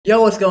Yo,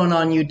 what's going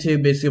on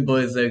YouTube? It's your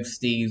boy Zerk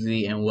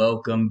Steezy, and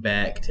welcome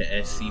back to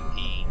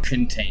SCP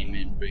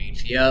Containment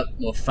Breach. Yep,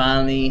 we're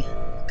finally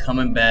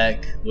coming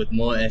back with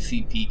more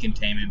SCP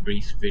Containment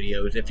Breach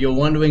videos. If you're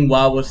wondering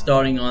why we're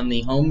starting on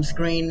the home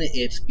screen,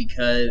 it's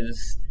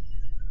because,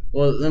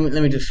 well,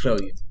 let me just show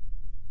you.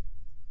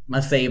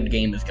 My saved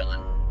game is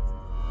gone.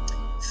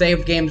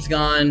 Saved game's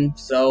gone,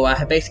 so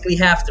I basically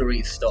have to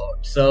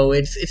restart. So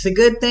it's a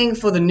good thing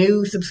for the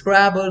new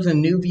subscribers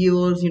and new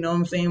viewers, you know what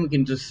I'm saying? We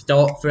can just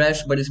start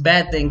fresh, but it's a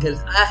bad thing because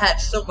I had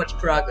so much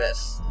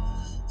progress.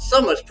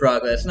 So much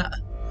progress.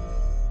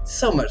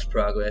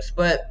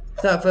 But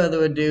without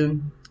further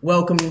ado,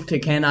 welcome to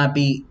Can I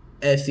Beat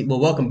SCP? Well,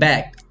 welcome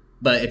back.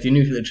 But if you're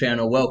new to the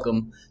channel,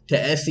 welcome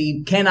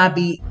to Can I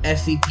Beat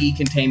SCP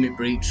Containment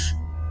Breach?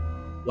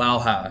 Wow,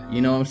 ha.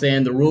 You know what I'm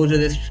saying? The rules of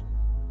this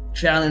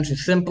challenge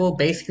is simple.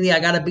 Basically, I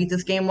gotta beat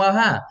this game while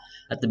high.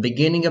 At the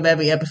beginning of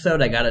every episode,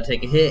 I gotta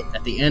take a hit.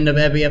 At the end of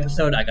every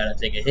episode, I gotta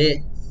take a hit.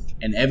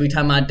 And every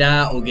time I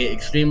die or get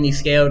extremely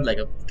scared,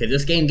 because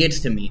this game gets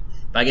to me.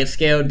 If I get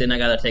scared, then I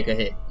gotta take a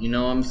hit. You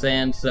know what I'm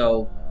saying?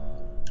 So,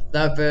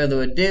 without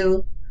further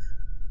ado,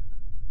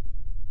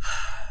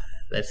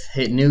 let's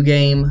hit new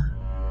game.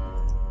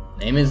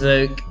 Name is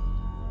Zerk.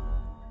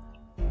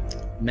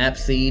 Map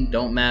seed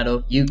don't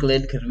matter.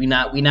 Euclid, because we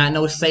not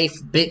no safe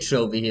bitch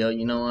over here.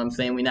 You know what I'm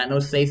saying? We not no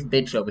safe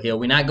bitch over here.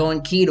 We not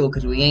going keto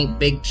because we ain't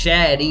Big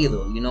Chad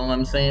either. You know what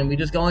I'm saying? We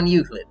just going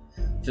Euclid.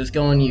 Just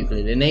going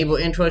Euclid. Enable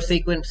intro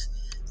sequence.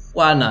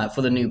 Why not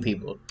for the new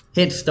people?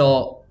 Hit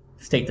start.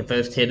 Let's take the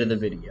first hit of the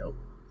video.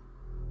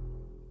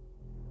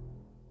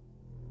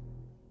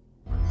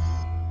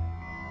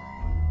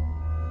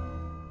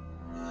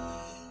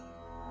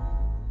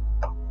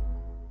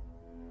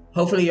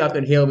 Hopefully y'all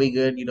could hear me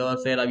good, you know what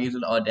I'm saying? I'm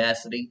using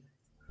Audacity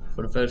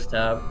for the first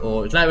time.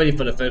 Or, it's not really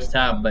for the first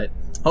time, but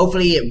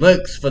hopefully it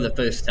works for the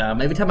first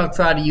time. Every time I've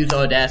tried to use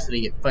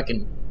Audacity, it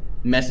fucking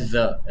messes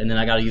up. And then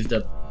I gotta use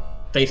the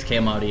face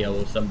cam audio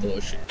or some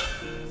bullshit.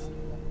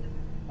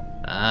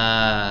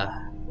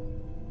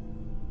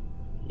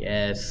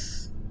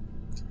 Yes.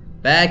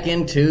 Back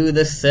into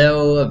the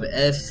cell of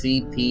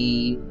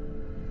SCP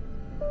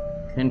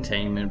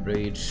Containment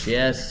Breach.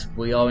 Yes,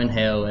 we are in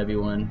hell,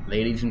 everyone.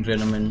 Ladies and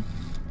gentlemen.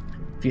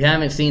 If you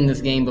haven't seen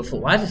this game before,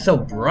 why is it so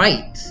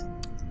bright?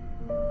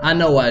 I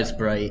know why it's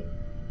bright.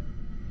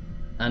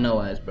 I know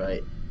why it's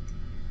bright.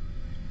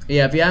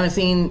 Yeah, if you haven't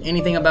seen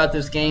anything about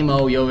this game,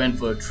 oh, you're in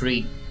for a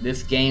treat.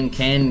 This game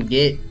can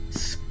get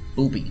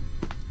spoopy.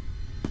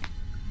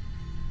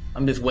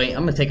 I'm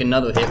gonna take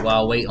another hit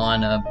while I wait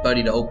on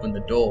Buddy to open the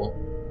door.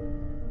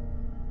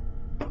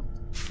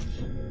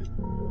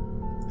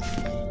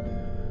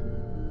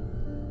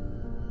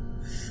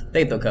 I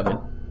think they're coming.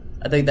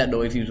 I think that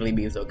noise usually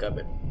means they're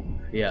coming.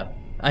 Yeah,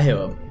 I hear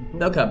them.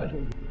 They're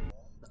coming.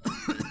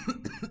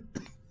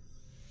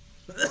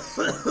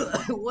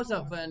 What's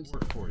up, friends?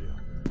 Work for you.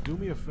 Do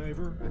me a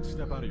favor and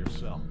step out of your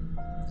cell.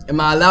 Am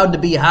I allowed to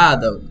be high,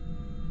 though?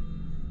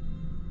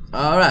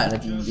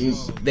 Alright,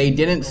 they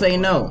didn't say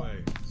no.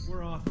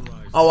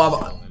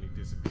 Oh,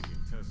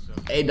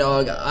 hey,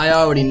 dog, I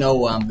already know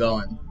where I'm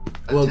going.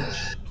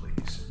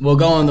 We're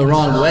going the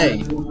wrong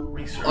way.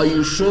 Are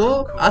you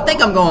sure? I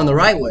think I'm going the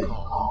right way.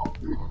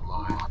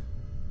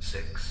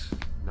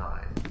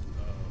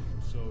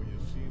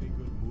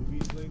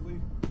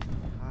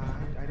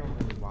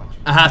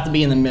 I have to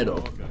be in the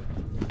middle,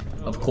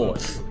 of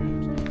course. That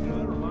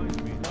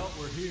reminds me, now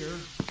we're here.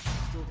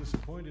 Still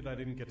disappointed I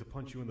didn't get to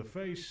punch you in the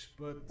face,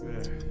 but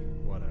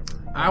whatever.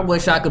 I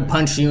wish I could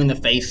punch you in the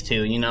face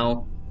too, you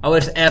know? I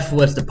wish F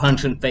was the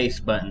punch in face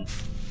button.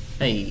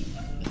 Hey.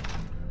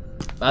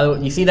 By the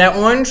way, you see that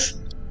orange?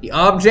 The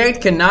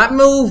object cannot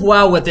move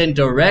while within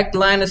direct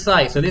line of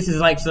sight. So this is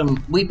like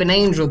some Weeping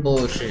Angel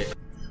bullshit.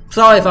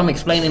 Sorry if I'm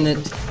explaining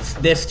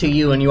this to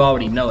you and you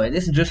already know it.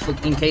 This is just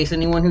in case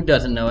anyone who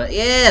doesn't know it.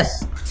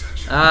 Yes!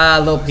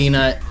 Little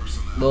Peanut.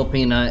 Little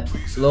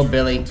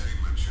Billy.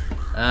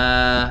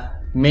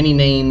 Many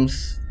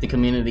names the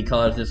community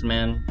calls this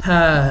man.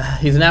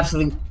 He's an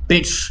absolute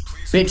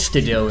bitch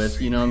to deal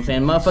with, you know what I'm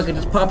saying? Motherfucker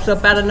just pops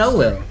up out of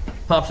nowhere.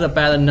 Pops up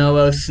out of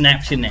nowhere,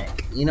 snaps your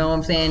neck. You know what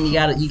I'm saying?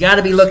 You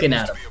gotta be looking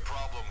at him.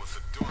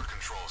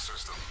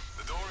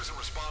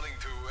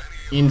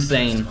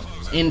 Insane.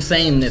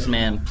 Insane, this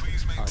man.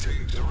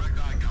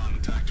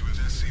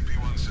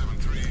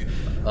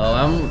 Oh,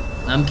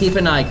 I'm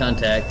keeping eye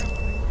contact.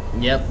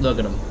 Yep, look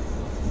at him.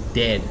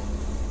 Dead.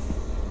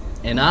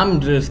 And I'm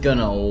just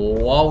gonna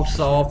waltz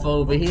off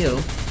over here.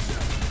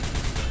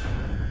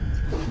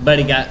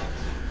 Buddy got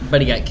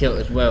killed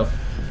as well.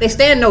 They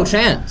stand no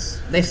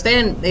chance. They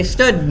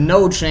stood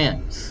no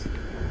chance.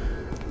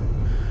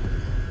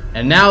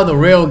 And now the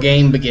real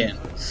game begins.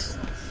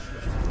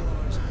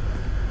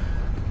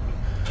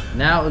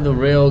 Now the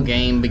real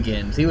game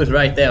begins. He was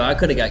right there. I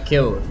could have got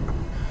killed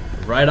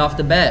right off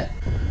the bat.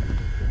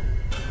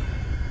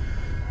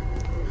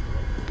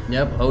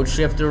 Yep, hold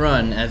shift to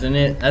run, as in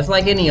it. That's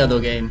like any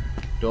other game.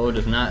 Door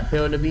does not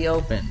appear to be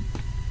open.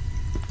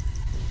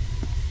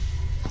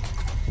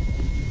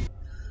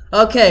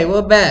 Okay,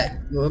 we're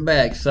back. We're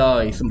back.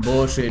 Sorry, some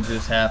bullshit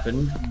just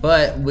happened,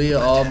 but we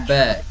are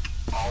back.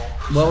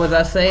 What was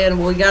I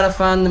saying? We gotta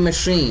find the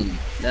machine.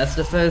 That's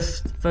the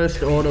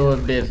first order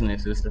of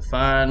business, is to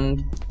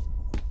find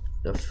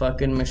the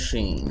fucking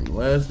machine.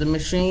 Where's the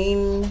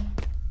machine?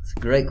 It's a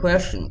great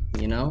question,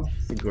 you know?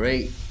 It's a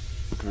great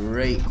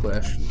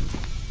question.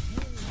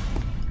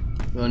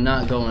 We're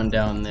not going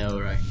down there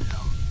right now.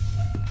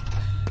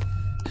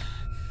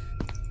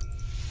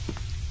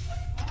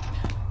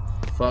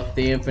 Fuck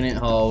the infinite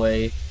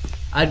hallway.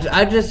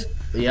 I just,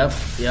 yep,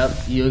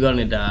 you're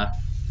gonna die.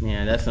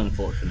 Yeah, that's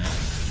unfortunate.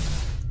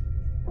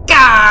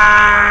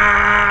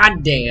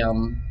 God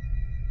damn.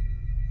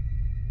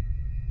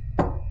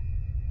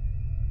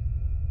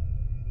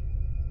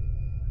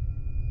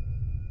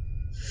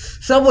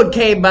 Someone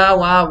came by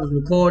while I was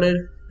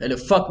recording and it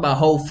fucked my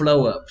whole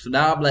flow up. So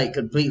now I'm like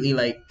completely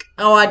like,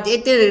 oh, it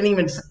didn't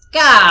even.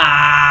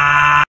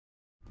 God.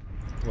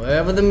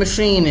 Wherever the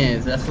machine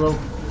is, that's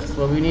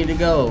where we need to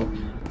go.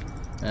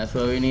 That's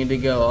where we need to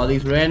go. All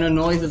these random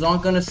noises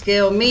aren't gonna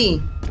scare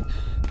me.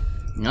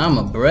 I'm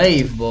a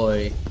brave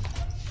boy.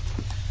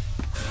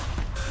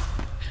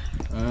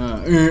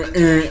 I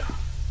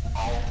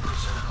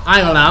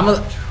ain't gonna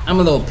lie, I'm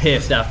a little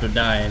pissed after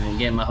dying and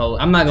getting my whole.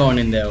 I'm not going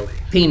in there.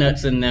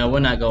 Peanuts in there. We're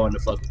not going to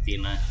fuck with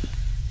Peanut.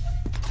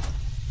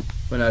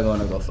 We're not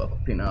going to go fuck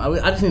with Peanut.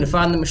 I just need to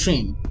find the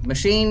machine.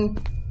 Machine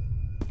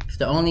is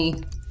the only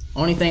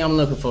thing I'm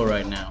looking for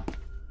right now.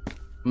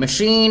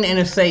 Machine and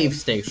a save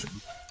station.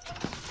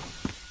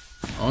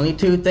 Only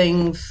two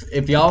things.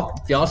 If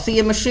y'all see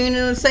a machine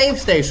and a save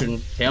station,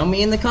 tell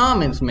me in the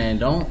comments, man.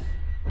 Don't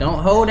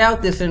hold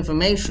out this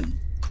information.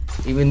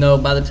 Even though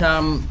by the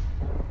time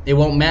it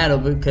won't matter,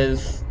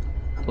 because,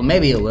 well,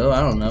 maybe it will.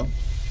 I don't know.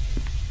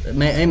 It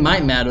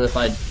might matter if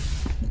I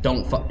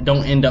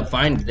don't end up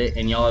finding it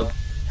and y'all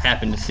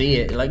happen to see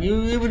it. Like,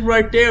 it was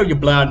right there, you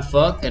blind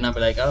fuck. And I'll be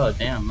like, oh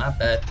damn, my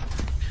bad.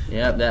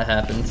 Yep, that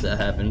happens.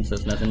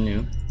 That's nothing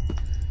new.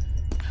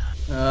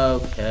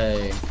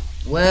 Okay.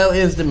 Where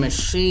is the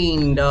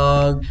machine,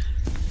 dog?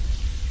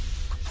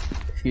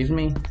 Excuse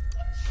me?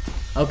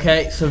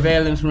 Okay,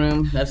 surveillance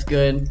room. That's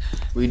good.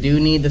 We do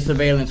need the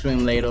surveillance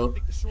room later.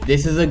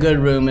 This is a good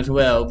room as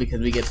well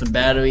because we get some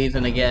batteries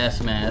and a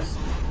gas mask.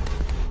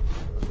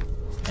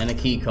 And a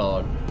key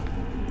card.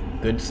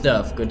 Good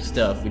stuff, good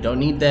stuff. We don't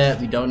need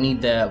that. We don't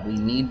need that. We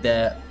need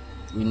that.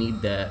 We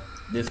need that.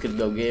 This could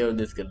go here.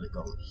 This could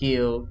go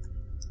here.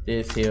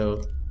 This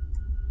here.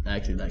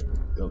 Actually, like,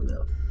 go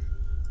there.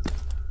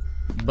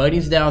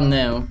 Buddy's down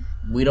there.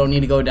 We don't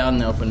need to go down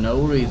there for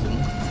no reason.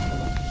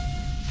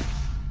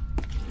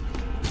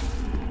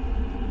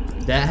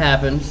 That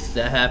happens.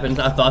 That happens.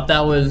 I thought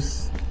that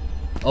was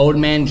Old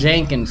Man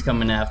Jenkins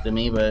coming after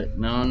me, but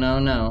no, no,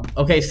 no.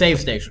 Okay, save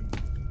station.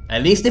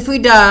 At least if we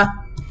die,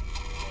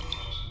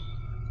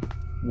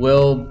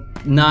 we'll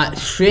not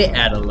shit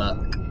out of luck.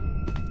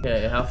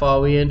 Okay, how far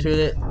are we into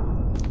it?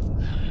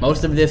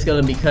 Most of this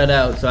gonna be cut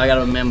out, so I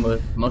gotta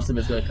remember. Most of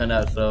it's gonna cut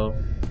out, so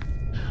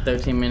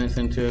 13 minutes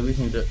into it, we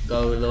can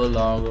go a little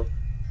longer.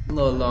 A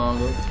little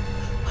longer.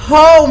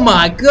 Oh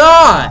my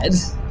god!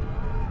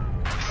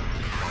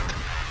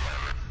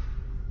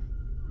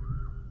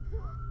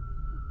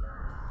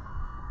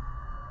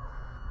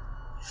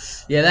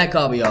 Yeah, that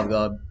caught me off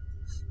guard.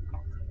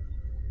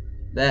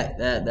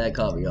 That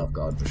caught me off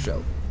guard for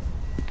sure.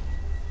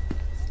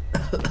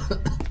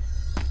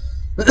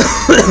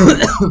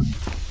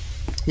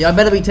 Y'all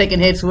better be taking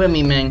hits with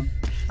me, man.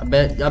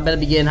 Y'all better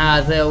be getting high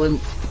as hell with me.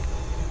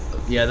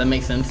 Yeah, that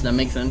makes sense. That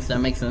makes sense. That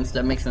makes sense.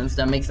 That makes sense.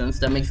 That makes sense.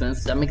 That makes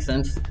sense. That makes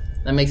sense.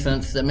 That makes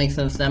sense. That makes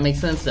sense. That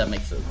makes sense. That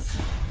makes sense.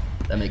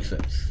 That makes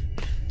sense.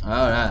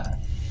 All right.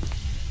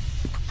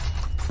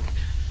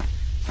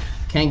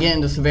 Can't get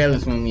into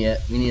surveillance room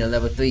yet. We need a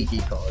level 3 key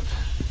card.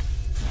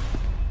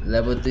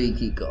 Level 3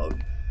 key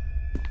card.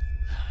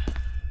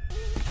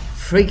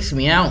 Freaks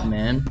me out,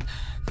 man.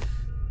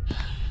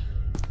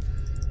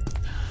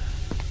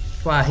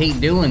 That's why I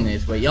hate doing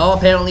this, but y'all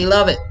apparently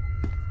love it.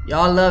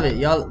 Y'all love it.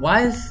 Y'all,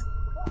 why is...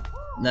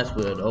 That's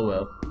weird. Oh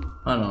well.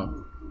 Hold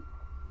on.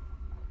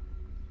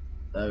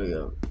 There we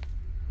go.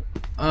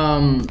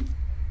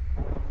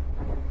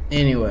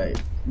 Anyway.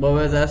 What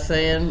was I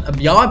saying?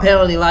 Y'all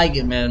apparently like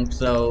it, man.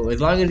 So, as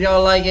long as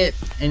y'all like it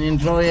and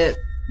enjoy it,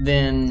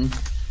 then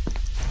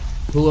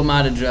who am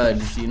I to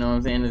judge? You know what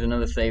I'm saying? There's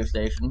another save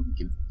station. You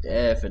can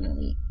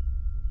definitely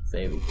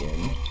save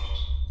again.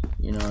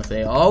 You know what I'm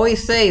saying?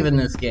 Always save in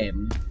this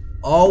game.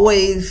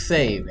 Always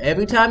save.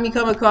 Every time you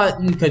come across,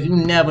 because you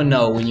never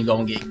know when you're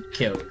gonna get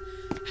killed.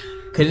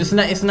 Because it's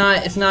not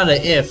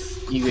a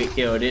if you get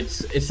killed.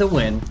 It's a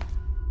win.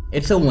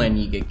 It's a win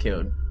you get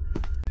killed.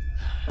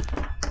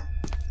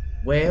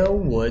 Where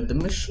would the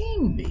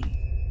machine be?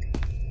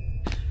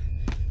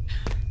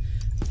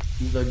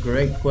 These are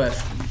great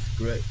questions.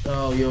 Great.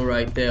 Oh, you're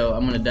right there.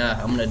 I'm gonna die.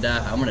 I'm gonna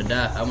die. I'm gonna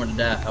die. I'm gonna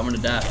die. I'm gonna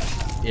die.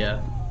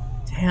 Yeah.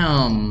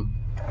 Damn.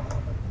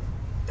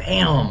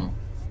 Damn.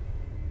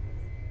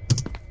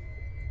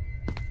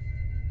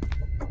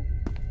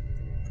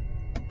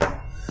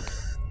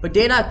 But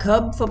they not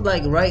come from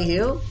like right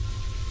here?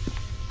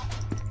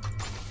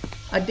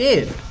 I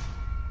did.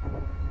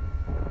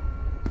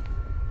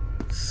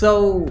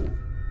 So...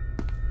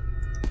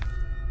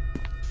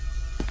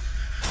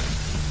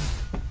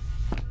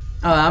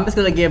 I'm just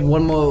gonna give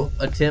one more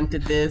attempt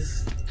at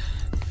this.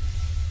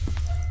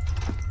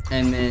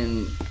 And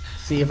then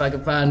see if I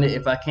can find it.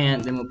 If I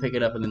can't, then we'll pick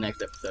it up in the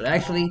next episode.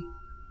 Actually,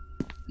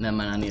 never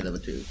mind, I need level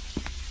 2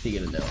 to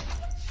get a door.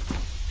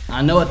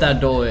 I know what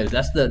that door is.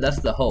 That's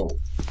the hole.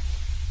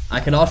 I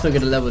can also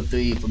get a level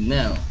 3 from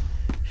now.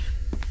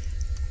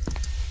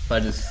 If I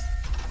just...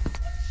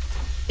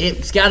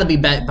 It's gotta be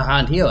back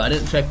behind here. I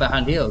didn't check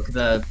behind here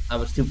because I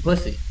was too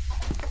pussy.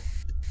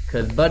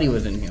 Because Buddy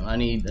was in here. I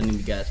need the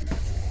gas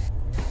mask.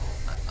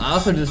 I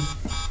also just...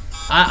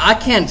 I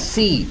can't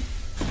see.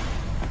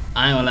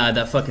 I ain't gonna lie,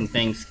 that fucking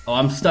thing's... Oh,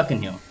 I'm stuck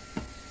in here.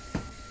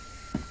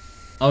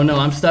 Oh no,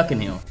 I'm stuck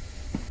in here.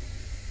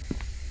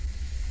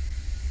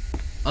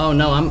 Oh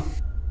no,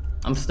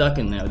 I'm stuck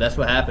in there. That's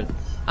what happened.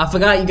 I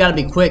forgot you gotta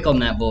be quick on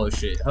that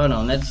bullshit. Hold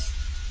on, that's...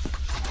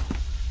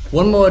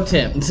 One more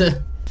attempt.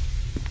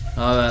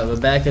 Alright, we're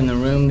back in the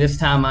room. This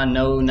time I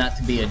know not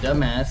to be a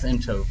dumbass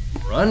and to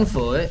run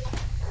for it.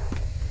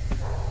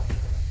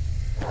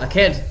 I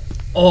can't...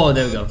 Oh,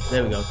 there we go.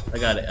 There we go. I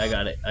got it. I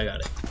got it. I got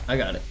it. I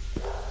got it.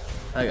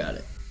 I got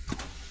it.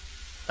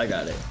 I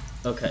got it.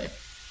 Okay.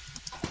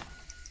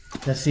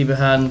 Let's see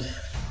behind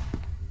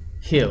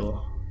here.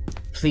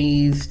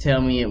 Please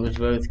tell me it was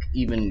worth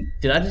even...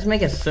 Did I just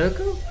make a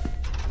circle?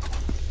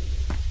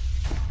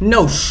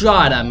 No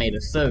shot I made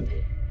a circle.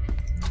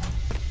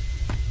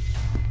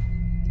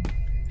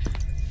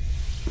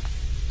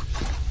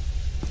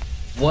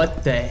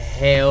 What the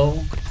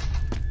hell?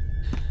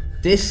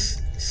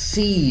 This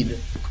seed...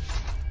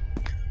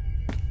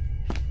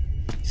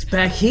 It's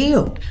back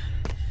here.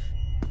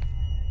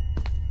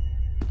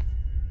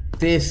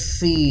 This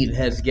seed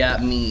has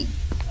got me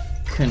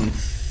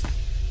confused.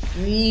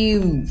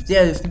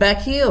 Yeah, it's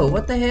back here.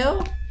 What the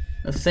hell?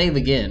 Let's save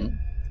again.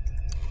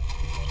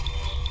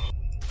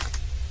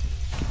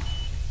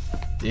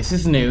 This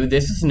is new.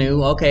 This is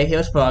new. Okay,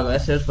 here's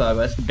progress. Here's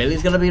progress.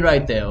 Billy's gonna be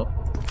right there.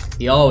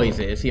 He always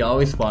is. He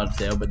always spawns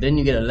there. But then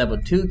you get a level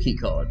 2 key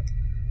card.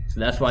 So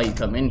that's why you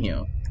come in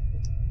here.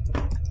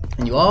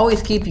 And you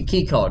always keep your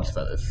key cards,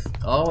 fellas.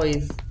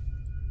 Always.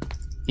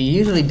 He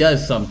usually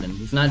does something.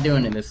 He's not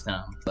doing it this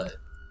time, but...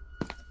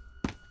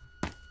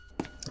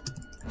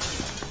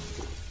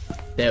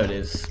 There it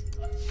is.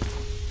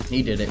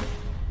 He did it.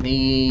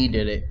 He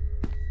did it.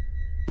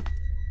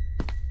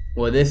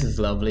 Well, this is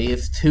lovely.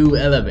 It's 2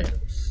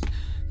 elevators.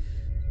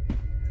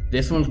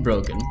 This one's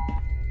broken.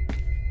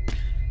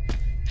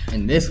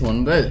 And this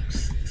one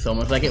works. It's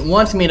almost like it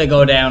wants me to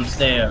go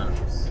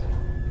downstairs.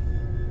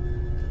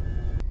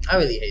 I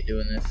really hate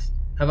doing this.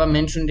 Have I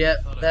mentioned yet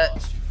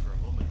that?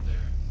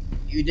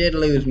 You did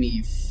lose me,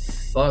 you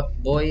fuck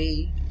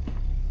boy.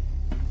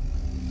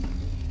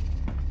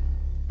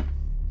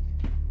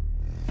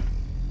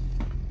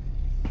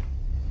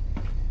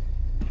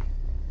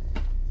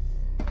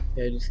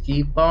 Yeah, just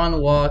keep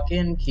on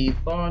walking,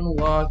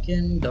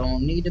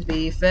 don't need to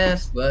be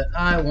fast, but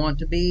I want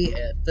to be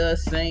at the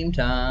same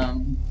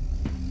time.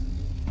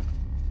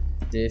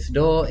 This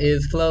door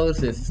is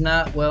closed, this is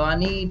not where I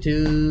need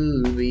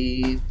to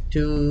be,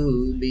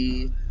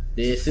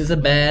 This is a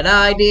bad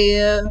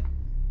idea.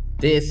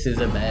 This is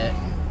a bad...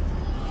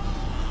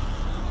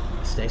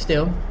 Stay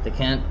still, they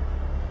can't...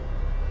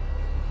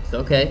 It's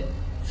okay.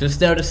 It's just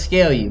there to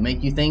scare you,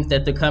 make you think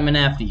that they're coming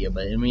after you,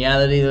 but in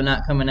reality they're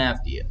not coming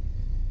after you.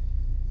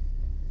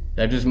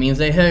 That just means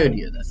they heard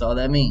you, that's all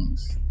that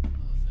means. Oh,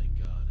 thank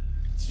God.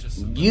 It's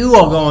just you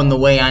are going the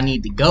way I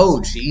need to go,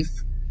 Chief.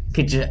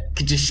 Could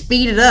you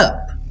speed it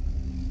up?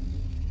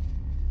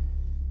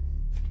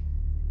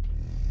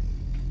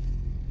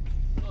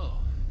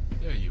 Oh,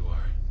 there you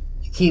are.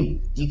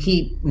 You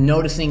keep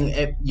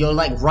noticing you're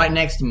like right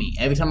next to me.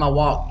 Every time I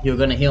walk, you're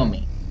gonna heal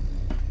me.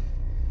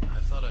 I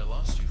thought I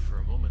lost you for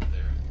a moment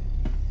there.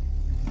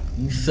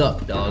 You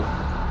suck, dog.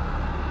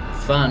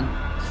 It's fine.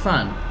 It's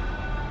fine.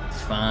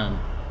 It's fine.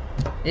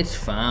 It's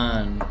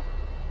fine.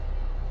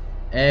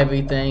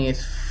 Everything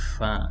is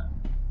fine.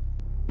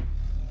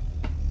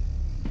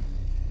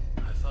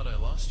 I thought I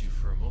lost you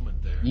for a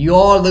moment there.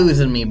 You're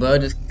losing me, bro.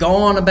 Just go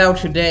on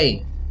about your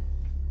day.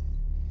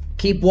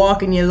 Keep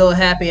walking your little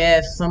happy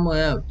ass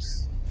somewhere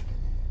else.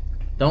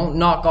 Don't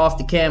knock off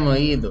the camera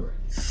either.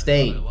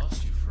 Stay. I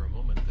lost you for a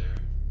moment there.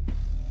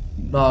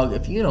 Dog,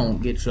 if you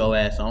don't get your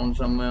ass on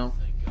somewhere.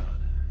 Thank God.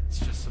 It's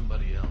just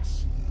somebody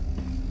else.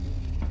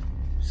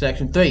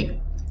 Section 3.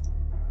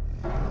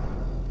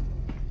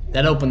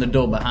 That opened the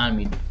door behind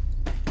me.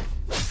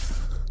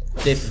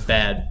 This is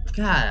bad.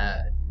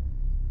 God.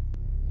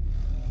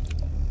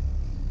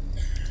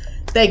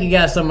 Thank you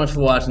guys so much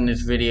for watching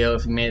this video.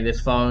 If you made it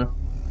this far,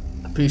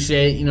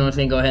 appreciate it. You know what I'm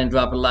saying? Go ahead and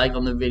drop a like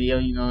on the video.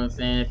 You know what I'm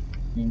saying?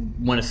 If you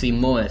want to see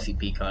more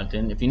SCP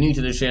content. If you're new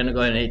to the channel, go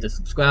ahead and hit the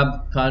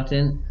subscribe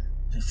content.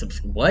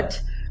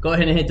 What? Go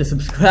ahead and hit the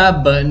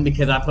subscribe button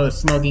because I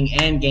post smoking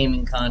and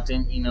gaming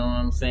content. You know what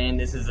I'm saying?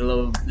 This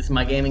is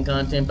my gaming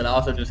content, but I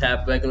also just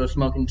have regular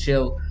smoking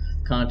chill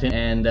content.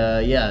 And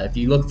yeah, if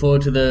you look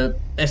forward to the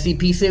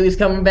SCP series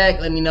coming back,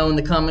 let me know in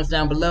the comments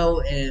down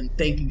below. And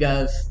thank you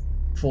guys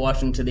for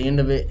watching to the end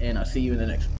of it, and I'll see you in the next one.